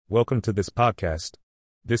Welcome to this podcast.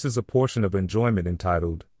 This is a portion of enjoyment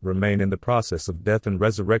entitled, Remain in the Process of Death and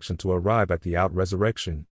Resurrection to Arrive at the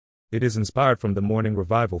Out-Resurrection. It is inspired from the Morning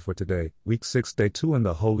Revival for today, Week 6, Day 2 in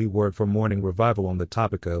the Holy Word for Morning Revival on the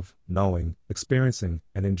topic of knowing, experiencing,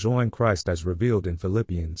 and enjoying Christ as revealed in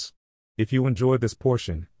Philippians. If you enjoyed this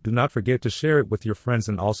portion, do not forget to share it with your friends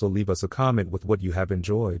and also leave us a comment with what you have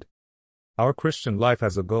enjoyed. Our Christian life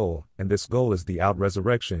has a goal, and this goal is the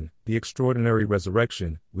out-resurrection, the extraordinary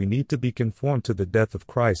resurrection. We need to be conformed to the death of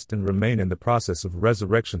Christ and remain in the process of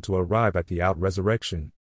resurrection to arrive at the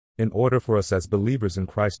out-resurrection. In order for us as believers in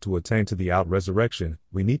Christ to attain to the out-resurrection,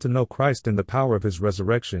 we need to know Christ in the power of his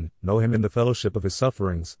resurrection, know him in the fellowship of his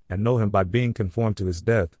sufferings, and know him by being conformed to his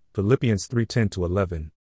death. Philippians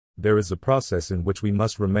 3:10-11. There is a process in which we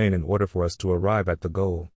must remain in order for us to arrive at the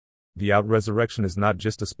goal. The out-resurrection is not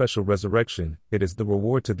just a special resurrection, it is the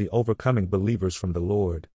reward to the overcoming believers from the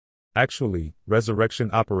Lord. Actually, resurrection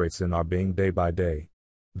operates in our being day by day.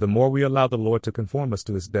 The more we allow the Lord to conform us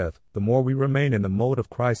to his death, the more we remain in the mode of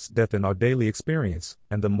Christ's death in our daily experience,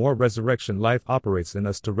 and the more resurrection life operates in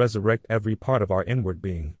us to resurrect every part of our inward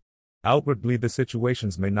being. Outwardly the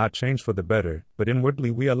situations may not change for the better, but inwardly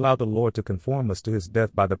we allow the Lord to conform us to his death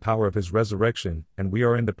by the power of his resurrection, and we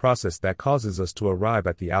are in the process that causes us to arrive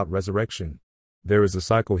at the out-resurrection. There is a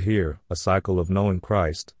cycle here, a cycle of knowing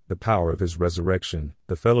Christ, the power of his resurrection,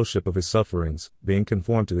 the fellowship of his sufferings, being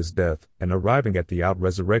conformed to his death, and arriving at the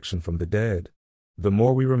out-resurrection from the dead. The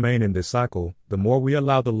more we remain in this cycle, the more we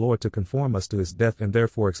allow the Lord to conform us to his death and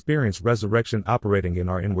therefore experience resurrection operating in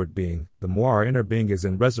our inward being, the more our inner being is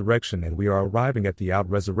in resurrection and we are arriving at the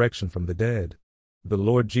out-resurrection from the dead. The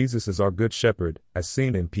Lord Jesus is our good shepherd, as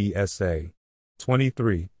seen in PSA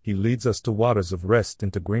 23. He leads us to waters of rest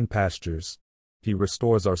into green pastures. He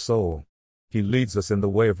restores our soul. He leads us in the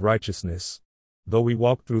way of righteousness. Though we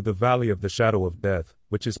walk through the valley of the shadow of death,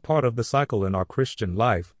 which is part of the cycle in our Christian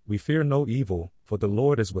life, we fear no evil, for the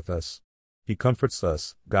Lord is with us. He comforts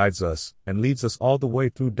us, guides us, and leads us all the way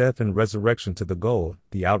through death and resurrection to the goal,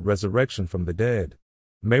 the out-resurrection from the dead.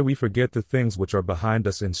 May we forget the things which are behind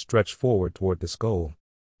us and stretch forward toward this goal.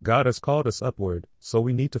 God has called us upward, so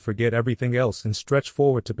we need to forget everything else and stretch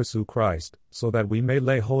forward to pursue Christ, so that we may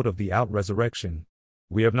lay hold of the out-resurrection.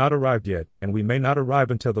 We have not arrived yet, and we may not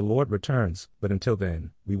arrive until the Lord returns, but until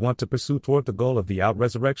then, we want to pursue toward the goal of the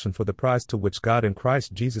out-resurrection for the prize to which God in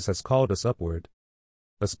Christ Jesus has called us upward.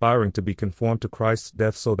 Aspiring to be conformed to Christ's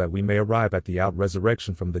death so that we may arrive at the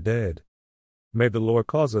out-resurrection from the dead. May the Lord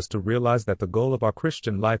cause us to realize that the goal of our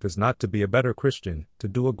Christian life is not to be a better Christian, to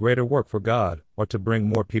do a greater work for God, or to bring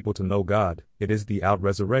more people to know God. It is the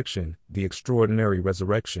out-resurrection, the extraordinary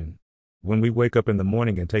resurrection. When we wake up in the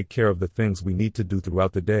morning and take care of the things we need to do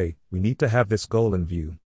throughout the day, we need to have this goal in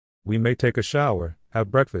view. We may take a shower,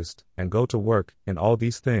 have breakfast, and go to work. In all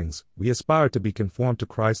these things, we aspire to be conformed to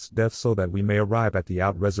Christ's death so that we may arrive at the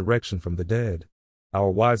out-resurrection from the dead.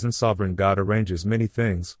 Our wise and sovereign God arranges many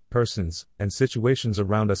things, persons, and situations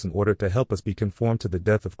around us in order to help us be conformed to the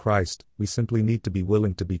death of Christ. We simply need to be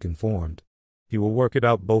willing to be conformed. He will work it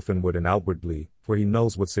out both inward and outwardly, for he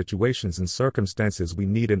knows what situations and circumstances we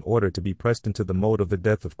need in order to be pressed into the mode of the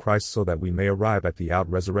death of Christ so that we may arrive at the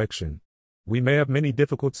out-resurrection. We may have many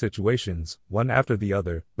difficult situations, one after the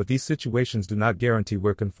other, but these situations do not guarantee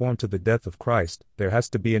we're conformed to the death of Christ. There has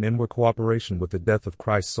to be an inward cooperation with the death of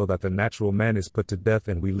Christ so that the natural man is put to death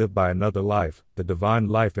and we live by another life, the divine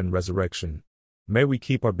life and resurrection. May we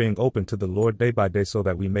keep our being open to the Lord day by day so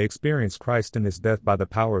that we may experience Christ in his death by the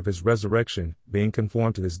power of his resurrection, being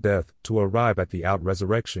conformed to his death, to arrive at the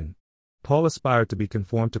out-resurrection. Paul aspired to be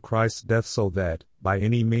conformed to Christ's death so that, by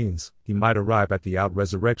any means, he might arrive at the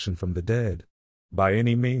out-resurrection from the dead. By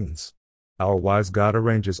any means. Our wise God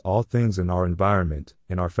arranges all things in our environment,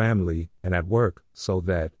 in our family, and at work, so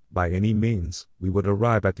that, by any means, we would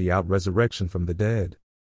arrive at the out-resurrection from the dead.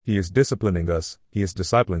 He is disciplining us, he is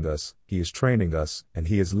discipling us, he is training us, and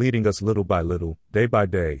he is leading us little by little, day by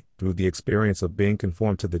day, through the experience of being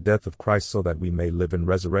conformed to the death of Christ so that we may live in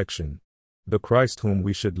resurrection. The Christ whom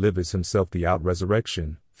we should live is himself the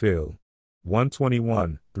out-resurrection. Phil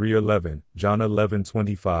 1:21, 3:11, John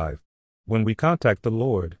 11:25. When we contact the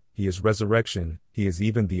Lord, he is resurrection, he is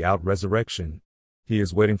even the out-resurrection. He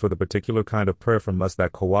is waiting for the particular kind of prayer from us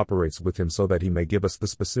that cooperates with him so that he may give us the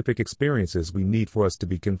specific experiences we need for us to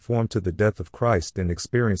be conformed to the death of Christ and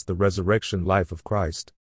experience the resurrection life of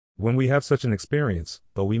Christ. When we have such an experience,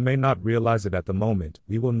 though we may not realize it at the moment,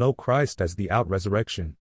 we will know Christ as the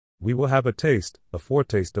out-resurrection. We will have a taste, a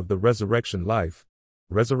foretaste of the resurrection life.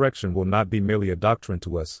 Resurrection will not be merely a doctrine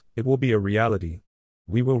to us, it will be a reality.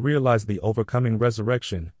 We will realize the overcoming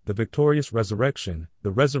resurrection, the victorious resurrection,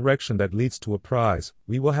 the resurrection that leads to a prize.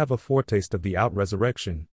 We will have a foretaste of the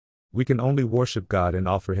out-resurrection. We can only worship God and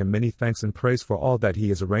offer Him many thanks and praise for all that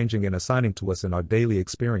He is arranging and assigning to us in our daily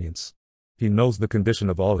experience. He knows the condition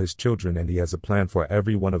of all His children, and He has a plan for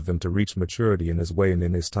every one of them to reach maturity in His way and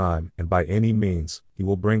in His time, and by any means, He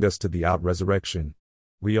will bring us to the out-resurrection.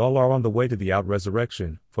 We all are on the way to the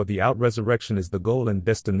out-resurrection, for the out-resurrection is the goal and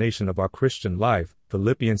destination of our Christian life,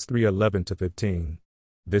 Philippians 3:11-15.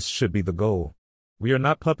 This should be the goal. We are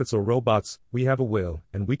not puppets or robots, we have a will,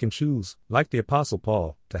 and we can choose, like the Apostle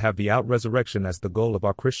Paul, to have the out-resurrection as the goal of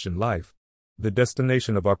our Christian life. The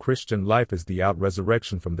destination of our Christian life is the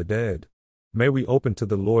out-resurrection from the dead. May we open to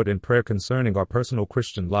the Lord in prayer concerning our personal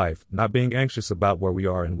Christian life, not being anxious about where we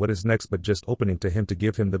are and what is next, but just opening to Him to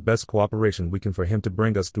give Him the best cooperation we can for Him to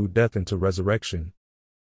bring us through death into resurrection.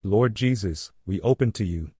 Lord Jesus, we open to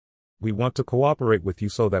You. We want to cooperate with You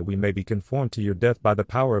so that we may be conformed to Your death by the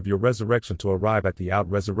power of Your resurrection to arrive at the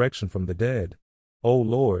out-resurrection from the dead. O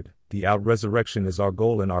Lord, the out-resurrection is our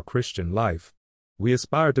goal in our Christian life. We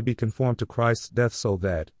aspire to be conformed to Christ's death so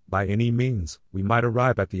that, by any means, we might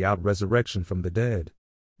arrive at the out-resurrection from the dead.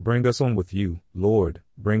 Bring us on with You, Lord,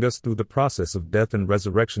 bring us through the process of death and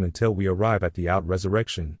resurrection until we arrive at the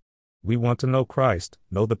out-resurrection. We want to know Christ,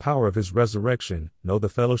 know the power of His resurrection, know the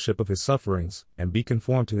fellowship of His sufferings, and be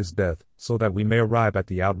conformed to His death, so that we may arrive at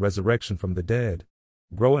the out-resurrection from the dead.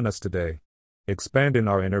 Grow in us today. Expand in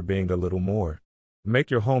our inner being a little more.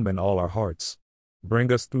 Make Your home in all our hearts.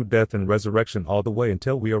 Bring us through death and resurrection all the way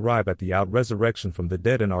until we arrive at the out-resurrection from the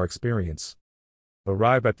dead in our experience.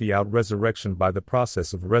 Arrive at the out-resurrection by the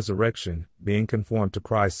process of resurrection, being conformed to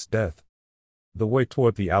Christ's death. The way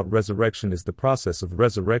toward the out-resurrection is the process of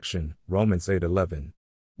resurrection, Romans 8:11.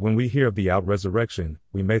 When we hear of the out-resurrection,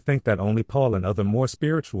 we may think that only Paul and other more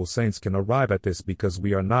spiritual saints can arrive at this because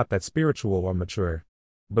we are not that spiritual or mature.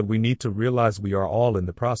 But we need to realize we are all in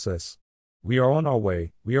the process. We are on our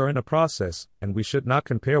way, we are in a process, and we should not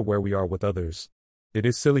compare where we are with others. It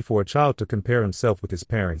is silly for a child to compare himself with his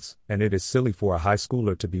parents, and it is silly for a high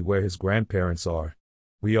schooler to be where his grandparents are.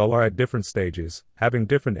 We all are at different stages, having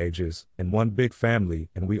different ages, in one big family,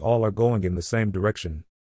 and we all are going in the same direction.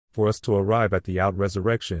 For us to arrive at the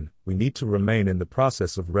out-resurrection, we need to remain in the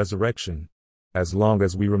process of resurrection. As long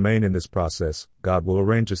as we remain in this process, God will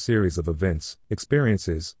arrange a series of events,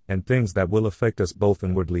 experiences, and things that will affect us both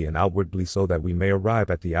inwardly and outwardly so that we may arrive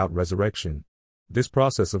at the out-resurrection. This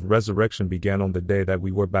process of resurrection began on the day that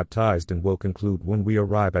we were baptized and will conclude when we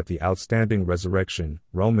arrive at the outstanding resurrection,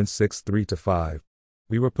 Romans 6:3-5.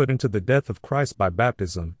 We were put into the death of Christ by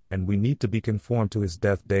baptism, and we need to be conformed to His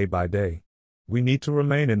death day by day. We need to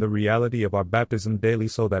remain in the reality of our baptism daily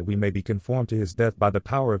so that we may be conformed to His death by the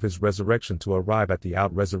power of His resurrection to arrive at the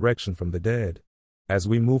out-resurrection from the dead. As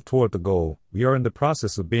we move toward the goal, we are in the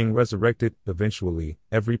process of being resurrected. Eventually,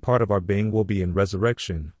 every part of our being will be in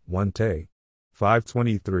resurrection, 1 Te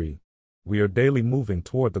 5:23. We are daily moving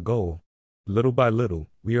toward the goal. Little by little,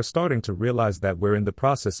 we are starting to realize that we're in the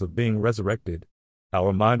process of being resurrected.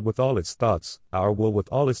 Our mind with all its thoughts, our will with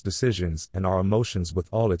all its decisions, and our emotions with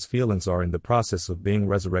all its feelings are in the process of being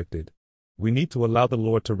resurrected. We need to allow the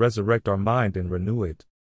Lord to resurrect our mind and renew it.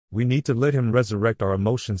 We need to let Him resurrect our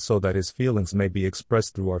emotions so that His feelings may be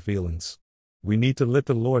expressed through our feelings. We need to let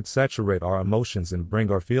the Lord saturate our emotions and bring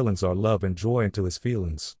our feelings, our love and joy into His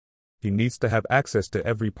feelings. He needs to have access to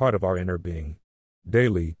every part of our inner being.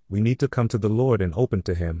 Daily, we need to come to the Lord and open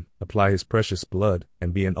to Him, apply His precious blood,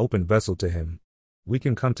 and be an open vessel to Him. We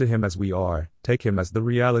can come to Him as we are, take Him as the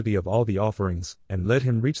reality of all the offerings, and let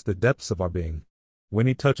Him reach the depths of our being. When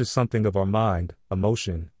He touches something of our mind,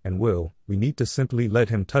 emotion, and will, we need to simply let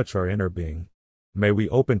Him touch our inner being. May we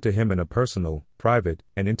open to Him in a personal, private,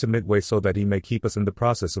 and intimate way so that He may keep us in the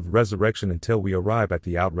process of resurrection until we arrive at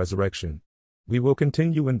the out-resurrection. We will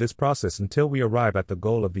continue in this process until we arrive at the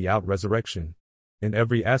goal of the out-resurrection. In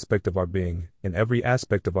every aspect of our being, in every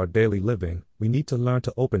aspect of our daily living, we need to learn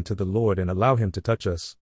to open to the Lord and allow Him to touch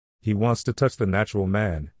us. He wants to touch the natural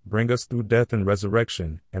man, bring us through death and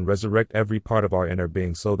resurrect every part of our inner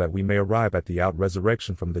being so that we may arrive at the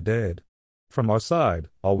out-resurrection from the dead. From our side,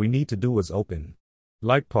 all we need to do is open.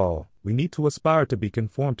 Like Paul, we need to aspire to be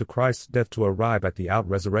conformed to Christ's death to arrive at the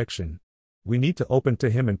out-resurrection. We need to open to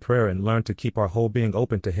Him in prayer and learn to keep our whole being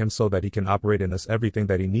open to Him so that He can operate in us everything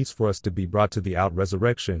that He needs for us to be brought to the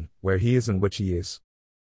out-resurrection, where He is and which He is.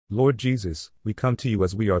 Lord Jesus, we come to You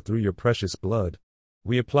as we are through Your precious blood.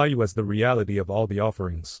 We apply You as the reality of all the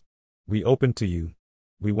offerings. We open to You.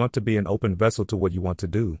 We want to be an open vessel to what You want to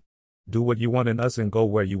do. Do what You want in us and go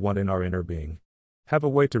where You want in our inner being. Have a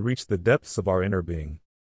way to reach the depths of our inner being.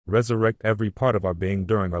 Resurrect every part of our being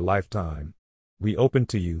during our lifetime. We open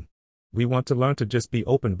to you. We want to learn to just be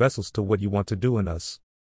open vessels to what you want to do in us.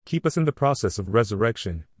 Keep us in the process of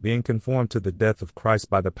resurrection, being conformed to the death of Christ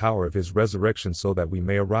by the power of his resurrection so that we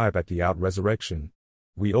may arrive at the out-resurrection.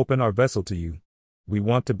 We open our vessel to you. We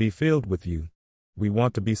want to be filled with you. We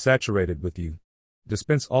want to be saturated with you.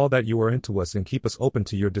 Dispense all that you are into us and keep us open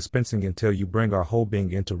to your dispensing until you bring our whole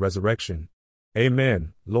being into resurrection.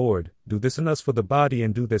 Amen. Lord, do this in us for the body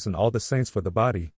and do this in all the saints for the body.